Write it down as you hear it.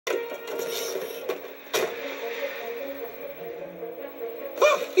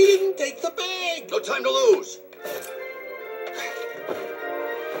He didn't take the bag. No time to lose.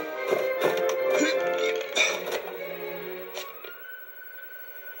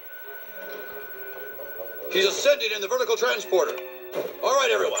 He's ascending in the vertical transporter. All right,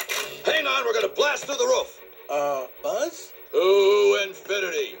 everyone. Hang on, we're going to blast through the roof. Buzz? To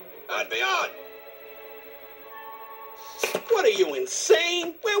infinity and beyond. What are you,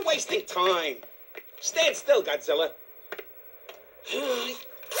 insane? We're wasting time. Stand still, Godzilla.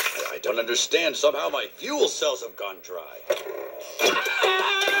 I don't understand. Somehow my fuel cells have gone dry.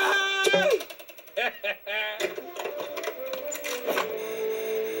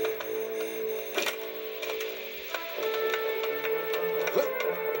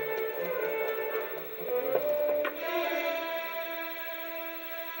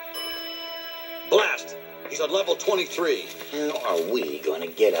 Blast! He's on level 23. How are we going to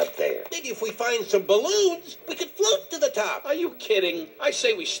get up there? Maybe if we find some balloons, we could float to the top. Are you kidding? I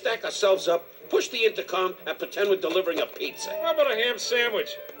say we stack ourselves up, push the intercom, and pretend we're delivering a pizza. How about a ham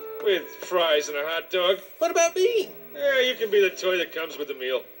sandwich with fries and a hot dog? What about me? Yeah, you can be the toy that comes with the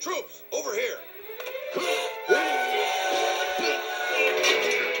meal. Troops, over here.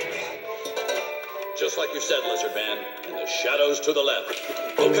 Just like you said, Lizard Man. In the shadows to the left.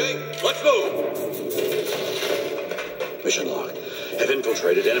 Okay, let's move. Mission log. Have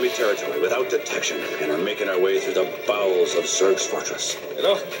infiltrated enemy territory without detection and are making our way through the bowels of Zerg's fortress. You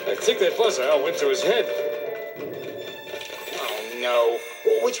know, I think that buzzer owl went to his head. Oh, no.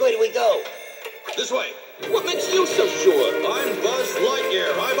 Well, which way do we go? This way. What makes you so sure? I'm Buzz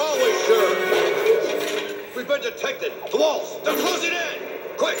Lightyear. I'm always sure. We've been detected. The walls. They're closing in.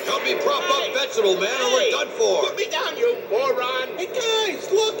 Quick, help me prop up Vegetable Man or we're done for. Put me down, you moron. Hey, guys,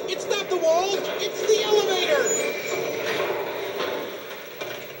 look. It's not the walls. It's the elevator.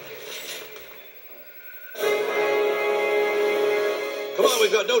 Come on,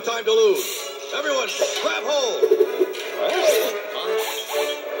 we've got no time to lose. Everyone, grab hold.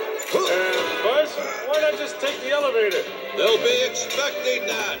 Buzz, why not just take the elevator? They'll be expecting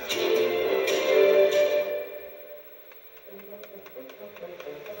that.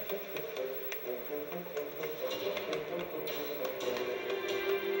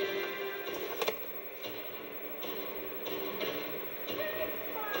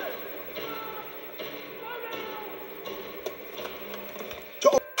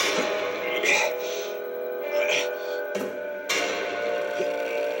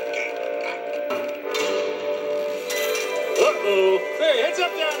 Uh-oh. Hey, heads up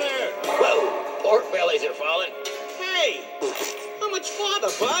down there. Whoa, pork bellies are falling. Hey, how much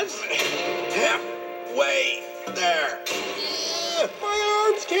farther, Buzz? Halfway there. My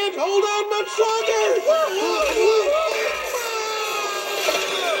arms can't hold on much longer.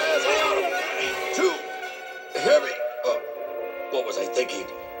 Too heavy. Oh, what was I thinking?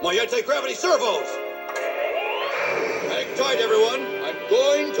 My anti-gravity servos. Hang tight, everyone. I'm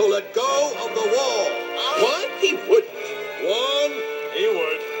going to let go of the wall. What? He wouldn't. 1, He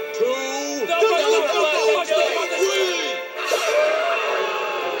would. 2, No, 3.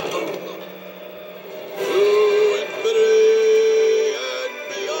 To infinity and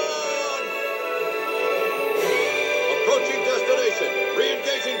beyond. Approaching destination.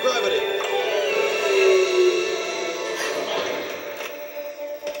 Re-engaging gravity.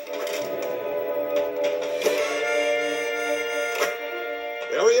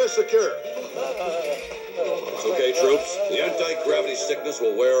 Area secure. It's okay, troops. The anti-gravity sickness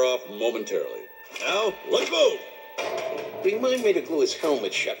will wear off momentarily. Now, let's move. Remind me to glue his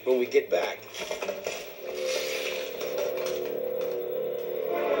helmet shut when we get back.